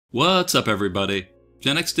What's up everybody?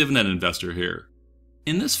 Gen X Dividend Investor here.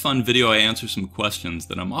 In this fun video I answer some questions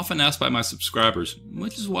that I'm often asked by my subscribers,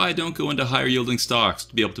 which is why I don't go into higher yielding stocks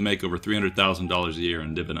to be able to make over $300,000 a year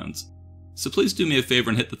in dividends. So please do me a favor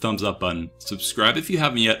and hit the thumbs up button, subscribe if you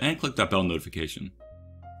haven't yet, and click that bell notification.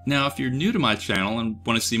 Now if you're new to my channel and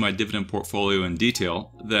want to see my dividend portfolio in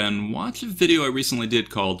detail, then watch a video I recently did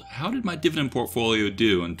called How Did My Dividend Portfolio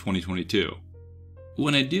Do in 2022?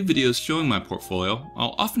 When I do videos showing my portfolio,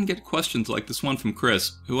 I'll often get questions like this one from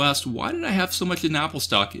Chris, who asked why did I have so much in Apple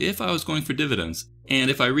stock if I was going for dividends, and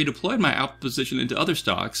if I redeployed my Apple position into other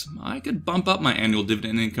stocks, I could bump up my annual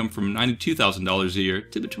dividend income from $92,000 a year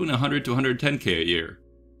to between $100 to $110K a year.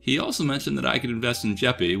 He also mentioned that I could invest in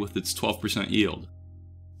JEPI with its 12% yield.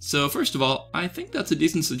 So first of all, I think that's a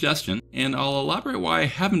decent suggestion, and I'll elaborate why I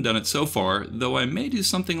haven't done it so far, though I may do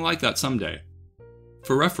something like that someday.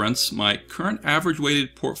 For reference, my current average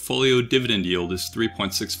weighted portfolio dividend yield is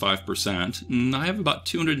 3.65%, and I have about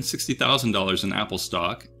 $260,000 in Apple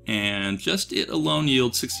stock, and just it alone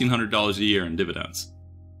yields $1,600 a year in dividends.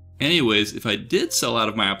 Anyways, if I did sell out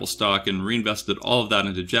of my Apple stock and reinvested all of that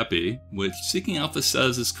into JEPI, which Seeking Alpha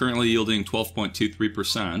says is currently yielding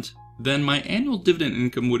 12.23%, then my annual dividend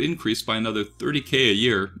income would increase by another $30K a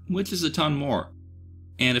year, which is a ton more.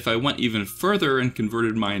 And if I went even further and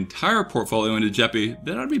converted my entire portfolio into JEPI,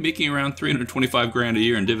 then I'd be making around $325,000 a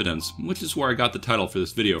year in dividends, which is where I got the title for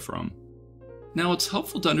this video from. Now it's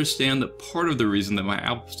helpful to understand that part of the reason that my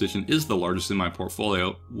Apple position is the largest in my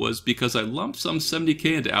portfolio was because I lumped some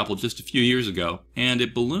 $70K into Apple just a few years ago, and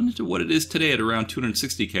it ballooned to what it is today at around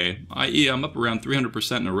 $260K, i.e. I'm up around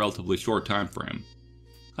 300% in a relatively short time frame.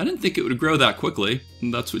 I didn't think it would grow that quickly,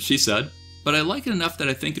 that's what she said. But I like it enough that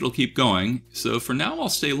I think it'll keep going, so for now I'll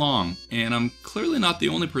stay long, and I'm clearly not the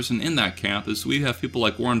only person in that camp as we have people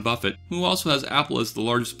like Warren Buffett, who also has Apple as the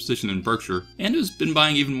largest position in Berkshire, and who's been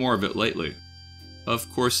buying even more of it lately.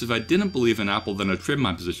 Of course, if I didn't believe in Apple then I'd trim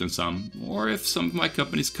my position some, or if some of my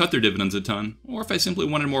companies cut their dividends a ton, or if I simply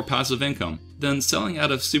wanted more passive income, then selling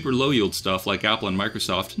out of super low yield stuff like Apple and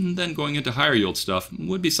Microsoft, and then going into higher yield stuff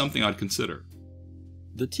would be something I'd consider.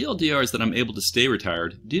 The TLDR is that I'm able to stay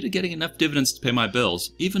retired due to getting enough dividends to pay my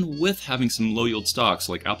bills, even with having some low-yield stocks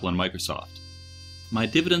like Apple and Microsoft. My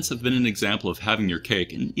dividends have been an example of having your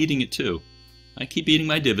cake and eating it too. I keep eating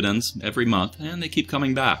my dividends every month, and they keep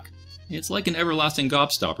coming back. It's like an everlasting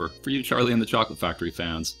gobstopper for you Charlie and the Chocolate Factory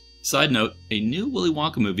fans. Side note, a new Willy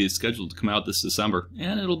Wonka movie is scheduled to come out this December,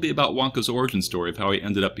 and it'll be about Wonka's origin story of how he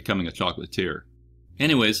ended up becoming a chocolatier.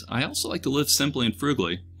 Anyways, I also like to live simply and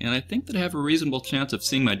frugally, and I think that I have a reasonable chance of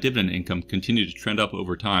seeing my dividend income continue to trend up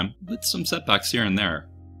over time, with some setbacks here and there.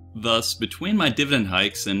 Thus, between my dividend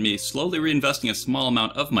hikes and me slowly reinvesting a small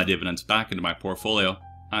amount of my dividends back into my portfolio,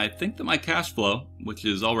 I think that my cash flow, which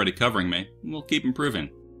is already covering me, will keep improving.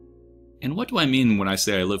 And what do I mean when I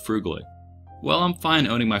say I live frugally? Well, I'm fine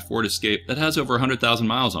owning my Ford Escape that has over 100,000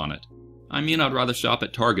 miles on it. I mean I'd rather shop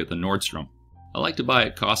at Target than Nordstrom. I like to buy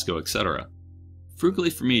at Costco, etc.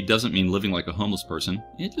 Frugally for me doesn't mean living like a homeless person,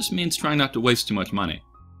 it just means trying not to waste too much money.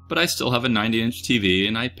 But I still have a 90-inch TV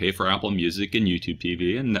and I pay for Apple Music and YouTube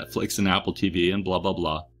TV and Netflix and Apple TV and blah blah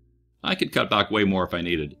blah. I could cut back way more if I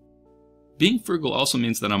needed. Being frugal also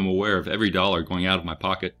means that I'm aware of every dollar going out of my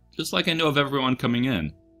pocket, just like I know of everyone coming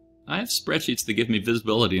in. I have spreadsheets that give me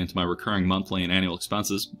visibility into my recurring monthly and annual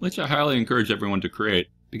expenses, which I highly encourage everyone to create,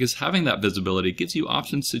 because having that visibility gives you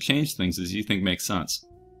options to change things as you think makes sense.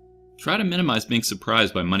 Try to minimize being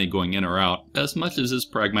surprised by money going in or out as much as is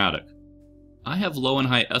pragmatic. I have low and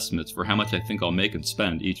high estimates for how much I think I'll make and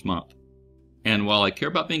spend each month. And while I care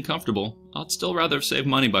about being comfortable, I'd still rather save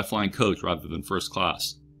money by flying coach rather than first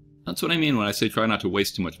class. That's what I mean when I say try not to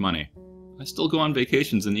waste too much money. I still go on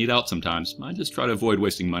vacations and eat out sometimes, I just try to avoid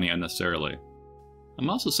wasting money unnecessarily. I'm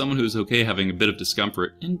also someone who's okay having a bit of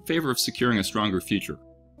discomfort in favor of securing a stronger future.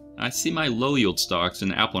 I see my low-yield stocks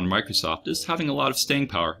in Apple and Microsoft as having a lot of staying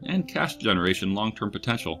power and cash generation long-term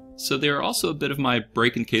potential, so they are also a bit of my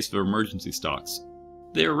break in case of emergency stocks.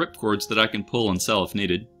 They are ripcords that I can pull and sell if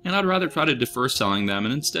needed, and I'd rather try to defer selling them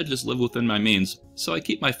and instead just live within my means, so I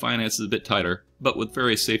keep my finances a bit tighter, but with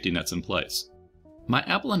various safety nets in place. My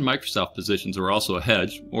Apple and Microsoft positions are also a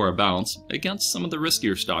hedge, or a balance, against some of the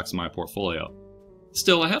riskier stocks in my portfolio.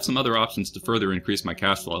 Still, I have some other options to further increase my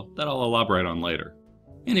cash flow that I'll elaborate on later.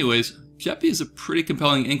 Anyways, JEPI is a pretty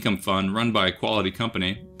compelling income fund run by a quality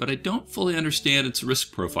company, but I don't fully understand its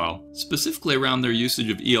risk profile, specifically around their usage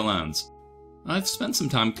of ELNs. I've spent some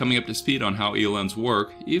time coming up to speed on how ELNs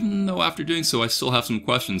work, even though after doing so I still have some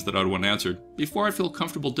questions that I'd want answered before I feel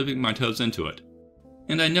comfortable dipping my toes into it.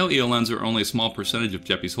 And I know ELNs are only a small percentage of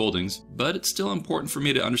JEPI's holdings, but it's still important for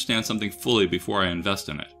me to understand something fully before I invest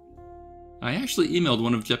in it, I actually emailed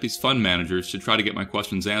one of JEPI's fund managers to try to get my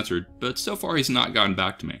questions answered, but so far he's not gotten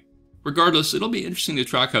back to me. Regardless, it'll be interesting to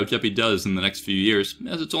track how JEPI does in the next few years,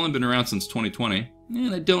 as it's only been around since 2020,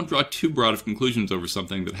 and I don't draw too broad of conclusions over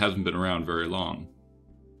something that hasn't been around very long.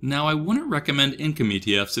 Now, I wouldn't recommend income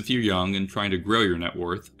ETFs if you're young and trying to grow your net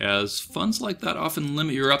worth, as funds like that often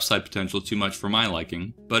limit your upside potential too much for my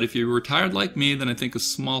liking, but if you're retired like me, then I think a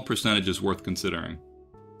small percentage is worth considering.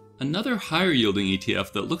 Another higher yielding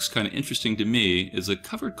ETF that looks kind of interesting to me is a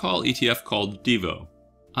covered call ETF called DIVO.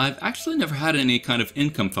 I've actually never had any kind of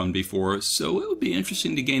income fund before, so it would be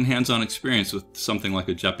interesting to gain hands-on experience with something like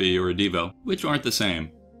a JEPI or a DIVO, which aren't the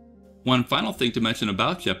same. One final thing to mention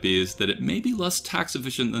about JEPI is that it may be less tax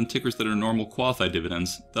efficient than tickers that are normal qualified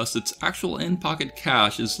dividends, thus its actual in-pocket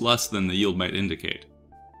cash is less than the yield might indicate.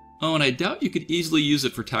 Oh, and I doubt you could easily use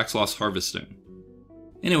it for tax loss harvesting.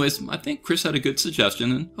 Anyways, I think Chris had a good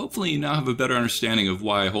suggestion, and hopefully you now have a better understanding of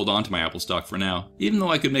why I hold on to my Apple stock for now, even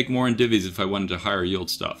though I could make more in divvies if I went into higher yield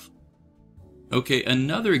stuff. Okay,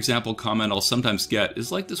 another example comment I'll sometimes get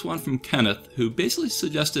is like this one from Kenneth, who basically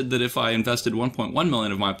suggested that if I invested 1.1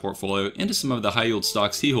 million of my portfolio into some of the high yield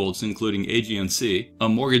stocks he holds, including AGNC, a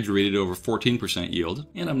mortgage REIT at over 14% yield,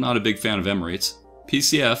 and I'm not a big fan of Emirates,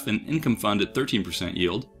 PCF, an income fund at 13%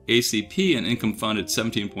 yield, ACP, an income fund at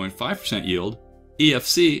 17.5% yield,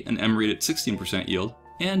 EFC, an MREIT at 16% yield,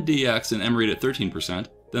 and DX, an MREIT at 13%,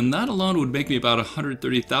 then that alone would make me about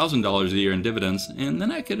 $130,000 a year in dividends, and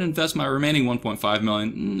then I could invest my remaining $1.5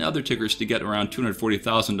 million in other tickers to get around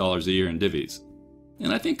 $240,000 a year in divvies.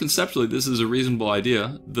 And I think conceptually this is a reasonable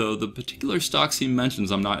idea, though the particular stocks he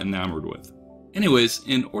mentions I'm not enamored with. Anyways,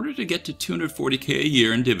 in order to get to $240K a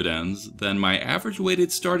year in dividends, then my average weighted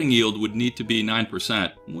starting yield would need to be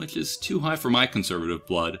 9%, which is too high for my conservative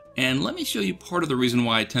blood. And let me show you part of the reason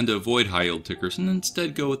why I tend to avoid high yield tickers and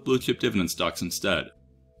instead go with blue chip dividend stocks instead.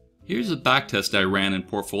 Here's a backtest I ran in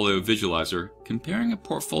Portfolio Visualizer, comparing a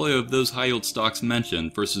portfolio of those high yield stocks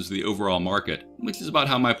mentioned versus the overall market, which is about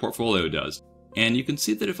how my portfolio does. And you can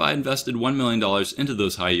see that if I invested $1 million into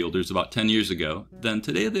those high yielders about 10 years ago, then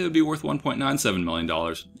today they would be worth $1.97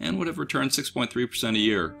 million and would have returned 6.3% a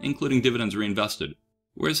year, including dividends reinvested.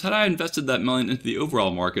 Whereas had I invested that million into the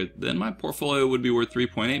overall market, then my portfolio would be worth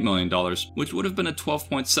 $3.8 million, which would have been a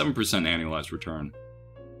 12.7% annualized return.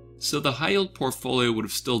 So the high yield portfolio would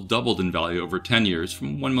have still doubled in value over 10 years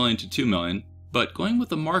from $1 million to $2 million, but going with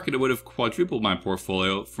the market it would have quadrupled my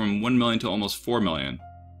portfolio from $1 million to almost $4 million.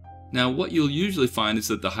 Now, what you'll usually find is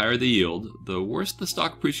that the higher the yield, the worse the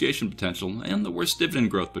stock appreciation potential and the worse dividend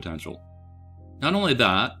growth potential. Not only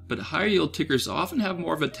that, but higher yield tickers often have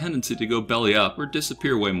more of a tendency to go belly up or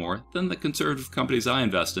disappear way more than the conservative companies I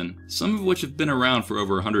invest in, some of which have been around for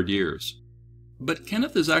over 100 years. But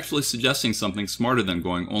Kenneth is actually suggesting something smarter than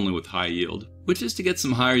going only with high yield, which is to get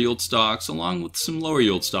some higher yield stocks along with some lower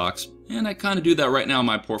yield stocks, and I kind of do that right now in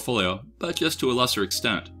my portfolio, but just to a lesser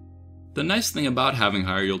extent. The nice thing about having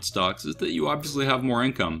higher yield stocks is that you obviously have more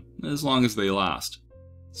income, as long as they last.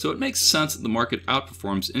 So it makes sense that the market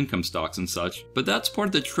outperforms income stocks and such, but that's part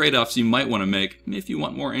of the trade-offs you might want to make if you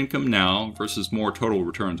want more income now versus more total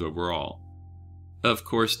returns overall. Of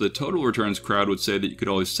course, the total returns crowd would say that you could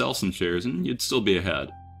always sell some shares and you'd still be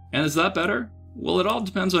ahead. And is that better? Well, it all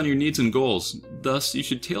depends on your needs and goals, thus you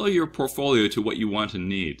should tailor your portfolio to what you want and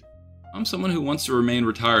need. I'm someone who wants to remain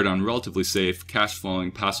retired on relatively safe,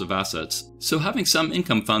 cash-flowing, passive assets, so having some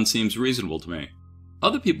income fund seems reasonable to me.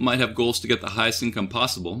 Other people might have goals to get the highest income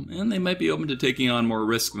possible, and they might be open to taking on more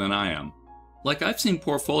risk than I am. Like I've seen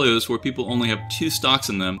portfolios where people only have 2 stocks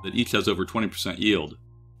in them that each has over 20% yield.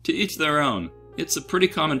 To each their own. It's a pretty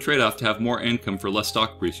common trade-off to have more income for less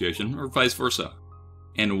stock appreciation, or vice versa.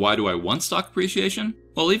 And why do I want stock appreciation?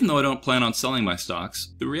 Well, even though I don't plan on selling my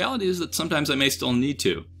stocks, the reality is that sometimes I may still need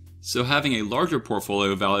to. So having a larger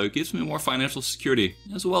portfolio value gives me more financial security,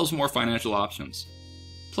 as well as more financial options.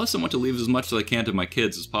 Plus I want to leave as much as I can to my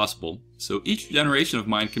kids as possible, so each generation of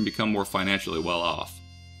mine can become more financially well off.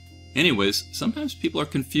 Anyways, sometimes people are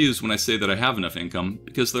confused when I say that I have enough income,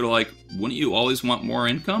 because they're like, wouldn't you always want more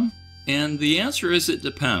income? And the answer is it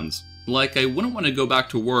depends. Like, I wouldn't want to go back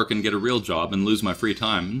to work and get a real job and lose my free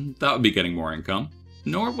time, that would be getting more income.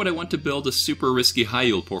 Nor would I want to build a super risky high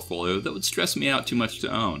yield portfolio that would stress me out too much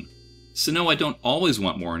to own. So no, I don't always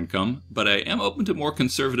want more income, but I am open to more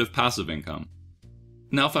conservative passive income.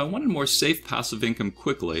 Now if I wanted more safe passive income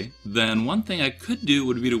quickly, then one thing I could do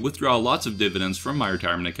would be to withdraw lots of dividends from my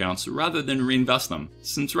retirement accounts rather than reinvest them,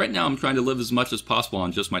 since right now I'm trying to live as much as possible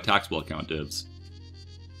on just my taxable account divs.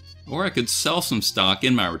 Or I could sell some stock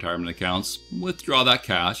in my retirement accounts, withdraw that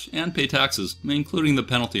cash, and pay taxes, including the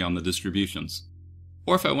penalty on the distributions.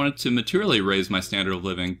 Or if I wanted to materially raise my standard of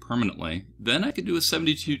living permanently, then I could do a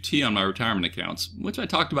 72T on my retirement accounts, which I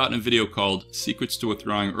talked about in a video called Secrets to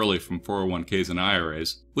Withdrawing Early from 401ks and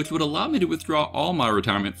IRAs, which would allow me to withdraw all my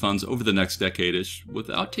retirement funds over the next decade-ish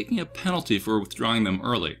without taking a penalty for withdrawing them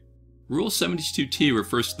early. Rule 72T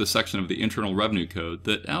refers to the section of the Internal Revenue Code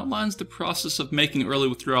that outlines the process of making early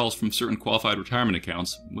withdrawals from certain qualified retirement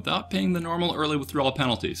accounts without paying the normal early withdrawal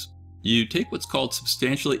penalties. You take what's called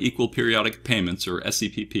Substantially Equal Periodic Payments, or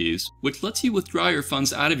SEPPs, which lets you withdraw your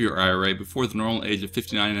funds out of your IRA before the normal age of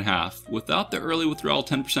 59.5 without the early withdrawal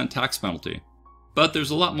 10% tax penalty. But there's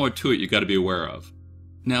a lot more to it you gotta be aware of.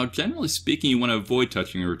 Now, generally speaking, you want to avoid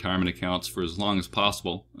touching your retirement accounts for as long as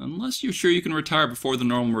possible, unless you're sure you can retire before the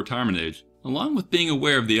normal retirement age, along with being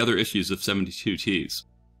aware of the other issues of 72Ts.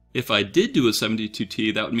 If I did do a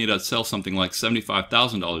 72T, that would mean I'd sell something like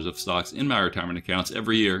 $75,000 of stocks in my retirement accounts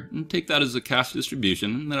every year and take that as a cash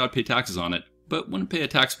distribution, and then I'd pay taxes on it, but wouldn't pay a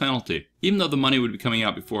tax penalty, even though the money would be coming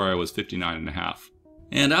out before I was 59.5.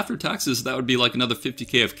 And after taxes, that would be like another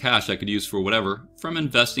 $50K of cash I could use for whatever, from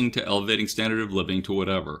investing to elevating standard of living to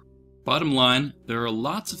whatever. Bottom line, there are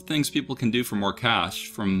lots of things people can do for more cash,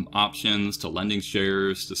 from options to lending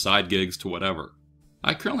shares to side gigs to whatever.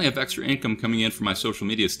 I currently have extra income coming in from my social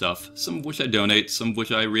media stuff, some of which I donate, some of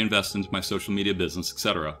which I reinvest into my social media business,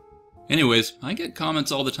 etc. Anyways, I get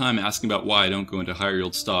comments all the time asking about why I don't go into higher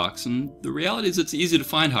yield stocks, and the reality is it's easy to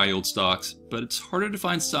find high yield stocks, but it's harder to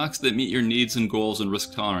find stocks that meet your needs and goals and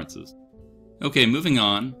risk tolerances. Okay, moving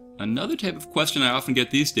on. Another type of question I often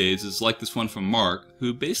get these days is like this one from Mark,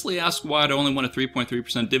 who basically asks why I'd only want a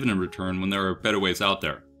 3.3% dividend return when there are better ways out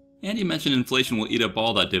there. And he mentioned inflation will eat up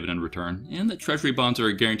all that dividend return, and that treasury bonds are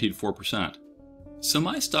a guaranteed 4%. So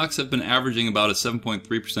my stocks have been averaging about a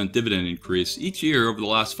 7.3% dividend increase each year over the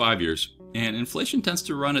last 5 years, and inflation tends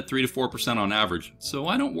to run at 3 to 4% on average, so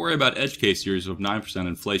I don't worry about edge case years of 9%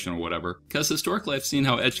 inflation or whatever, because historically I've seen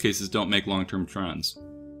how edge cases don't make long-term trends.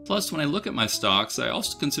 Plus, when I look at my stocks, I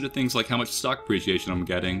also consider things like how much stock appreciation I'm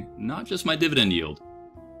getting, not just my dividend yield.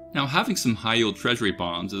 Now, having some high-yield treasury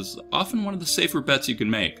bonds is often one of the safer bets you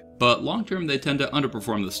can make, but long-term they tend to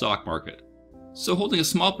underperform the stock market. So holding a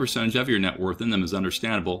small percentage of your net worth in them is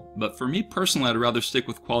understandable, but for me personally I'd rather stick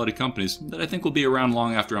with quality companies that I think will be around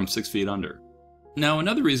long after I'm 6 feet under. Now,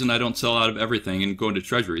 another reason I don't sell out of everything and go into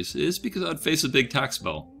treasuries is because I'd face a big tax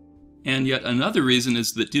bill. And yet another reason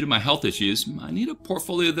is that due to my health issues, I need a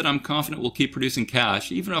portfolio that I'm confident will keep producing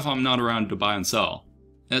cash even if I'm not around to buy and sell.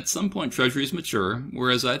 At some point treasuries mature,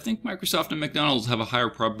 whereas I think Microsoft and McDonald's have a higher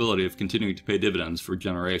probability of continuing to pay dividends for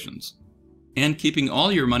generations. And keeping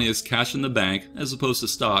all your money as cash in the bank, as opposed to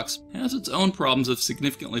stocks, has its own problems of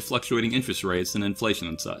significantly fluctuating interest rates and inflation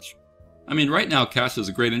and such. I mean, right now cash has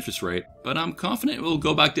a great interest rate, but I'm confident it will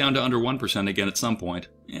go back down to under 1% again at some point,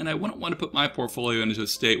 and I wouldn't want to put my portfolio into a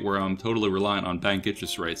state where I'm totally reliant on bank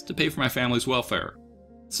interest rates to pay for my family's welfare.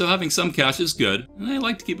 So having some cash is good, and I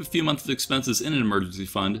like to keep a few months of expenses in an emergency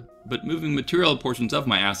fund, but moving material portions of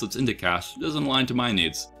my assets into cash doesn't align to my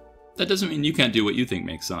needs. That doesn't mean you can't do what you think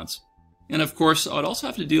makes sense. And of course, I'd also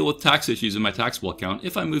have to deal with tax issues in my taxable account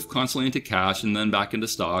if I move constantly into cash and then back into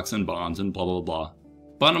stocks and bonds and blah blah blah.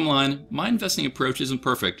 Bottom line, my investing approach isn't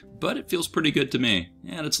perfect, but it feels pretty good to me,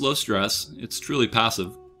 and it's low stress, it's truly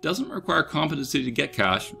passive, doesn't require competency to get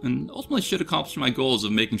cash, and ultimately should accomplish my goals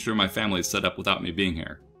of making sure my family is set up without me being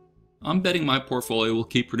here. I'm betting my portfolio will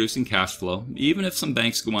keep producing cash flow, even if some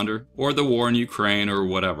banks go under, or the war in Ukraine, or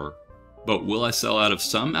whatever. But will I sell out of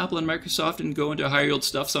some Apple and Microsoft and go into higher yield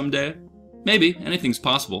stuff someday? Maybe, anything's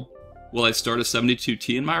possible. Will I start a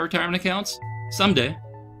 72T in my retirement accounts? Someday.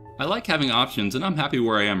 I like having options, and I'm happy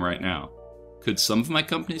where I am right now. Could some of my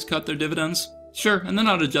companies cut their dividends? Sure, and then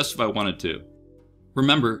I'd adjust if I wanted to.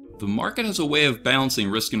 Remember, the market has a way of balancing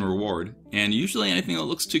risk and reward, and usually anything that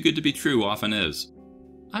looks too good to be true often is.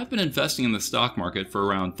 I've been investing in the stock market for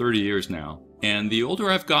around 30 years now, and the older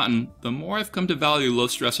I've gotten, the more I've come to value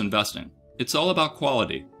low-stress investing. It's all about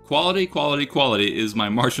quality. Quality, quality, quality is my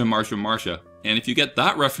Marsha, and if you get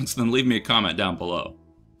that reference, then leave me a comment down below.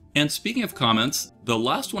 And speaking of comments, the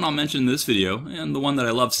last one I'll mention in this video, and the one that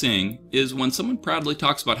I love seeing, is when someone proudly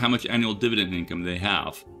talks about how much annual dividend income they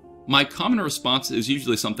have. My common response is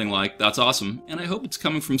usually something like, that's awesome, and I hope it's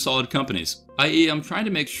coming from solid companies, i.e. I'm trying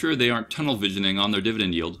to make sure they aren't tunnel visioning on their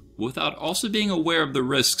dividend yield, without also being aware of the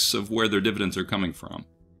risks of where their dividends are coming from.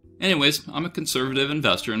 Anyways, I'm a conservative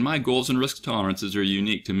investor and my goals and risk tolerances are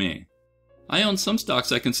unique to me. I own some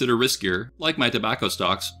stocks I consider riskier, like my tobacco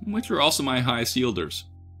stocks, which are also my highest yielders.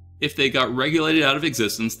 If they got regulated out of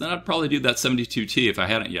existence, then I'd probably do that 72T if I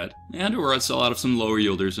hadn't yet, or I'd sell out of some lower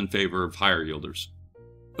yielders in favor of higher yielders.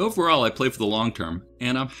 Overall, I play for the long term,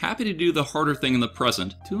 and I'm happy to do the harder thing in the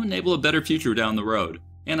present to enable a better future down the road.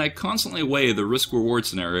 And I constantly weigh the risk-reward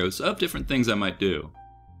scenarios of different things I might do.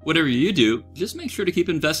 Whatever you do, just make sure to keep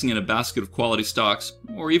investing in a basket of quality stocks,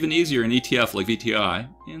 or even easier an ETF like VTI,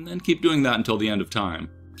 and then keep doing that until the end of time.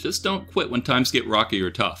 Just don't quit when times get rocky or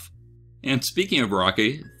tough. And speaking of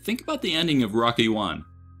rocky, think about the ending of Rocky 1.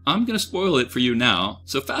 I'm gonna spoil it for you now,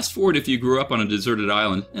 so fast forward if you grew up on a deserted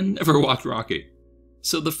island and never watched Rocky.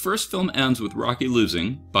 So the first film ends with Rocky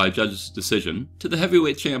losing, by judge's decision, to the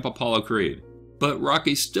heavyweight champ Apollo Creed. But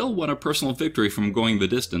Rocky still won a personal victory from going the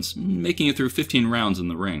distance, making it through 15 rounds in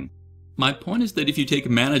the ring. My point is that if you take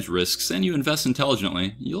managed risks and you invest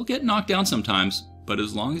intelligently, you'll get knocked down sometimes, but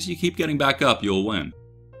as long as you keep getting back up, you'll win.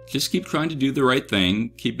 Just keep trying to do the right thing,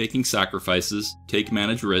 keep making sacrifices, take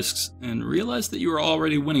managed risks, and realize that you are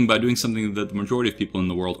already winning by doing something that the majority of people in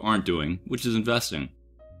the world aren't doing, which is investing.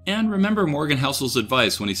 And remember Morgan Housel's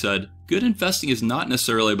advice when he said, good investing is not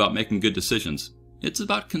necessarily about making good decisions. It's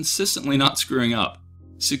about consistently not screwing up.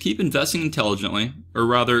 So keep investing intelligently, or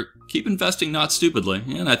rather, keep investing not stupidly,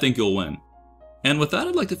 and I think you'll win. And with that,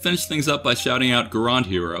 I'd like to finish things up by shouting out Garand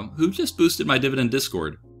Hero, who just boosted my Dividend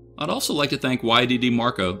Discord. I'd also like to thank YDD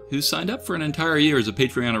Marco, who signed up for an entire year as a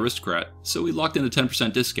Patreon aristocrat, so we locked in a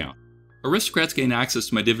 10% discount. Aristocrats gain access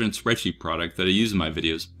to my Dividend spreadsheet product that I use in my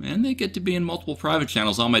videos, and they get to be in multiple private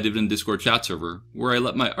channels on my Dividend Discord chat server, where I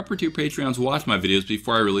let my upper tier Patreons watch my videos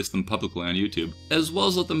before I release them publicly on YouTube, as well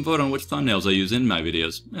as let them vote on which thumbnails I use in my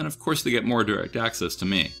videos, and of course they get more direct access to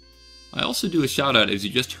me. I also do a shout out as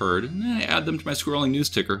you just heard, and then I add them to my scrolling news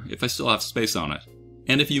ticker if I still have space on it.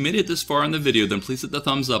 And if you made it this far in the video, then please hit the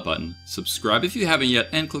thumbs up button, subscribe if you haven't yet,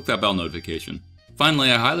 and click that bell notification.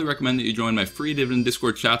 Finally, I highly recommend that you join my free Dividend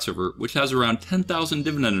Discord chat server, which has around 10,000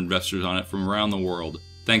 Dividend investors on it from around the world.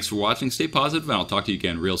 Thanks for watching, stay positive, and I'll talk to you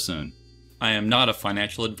again real soon. I am not a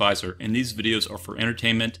financial advisor, and these videos are for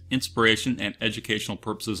entertainment, inspiration, and educational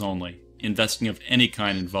purposes only. Investing of any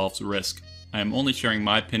kind involves risk. I am only sharing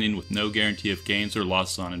my opinion with no guarantee of gains or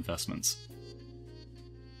losses on investments.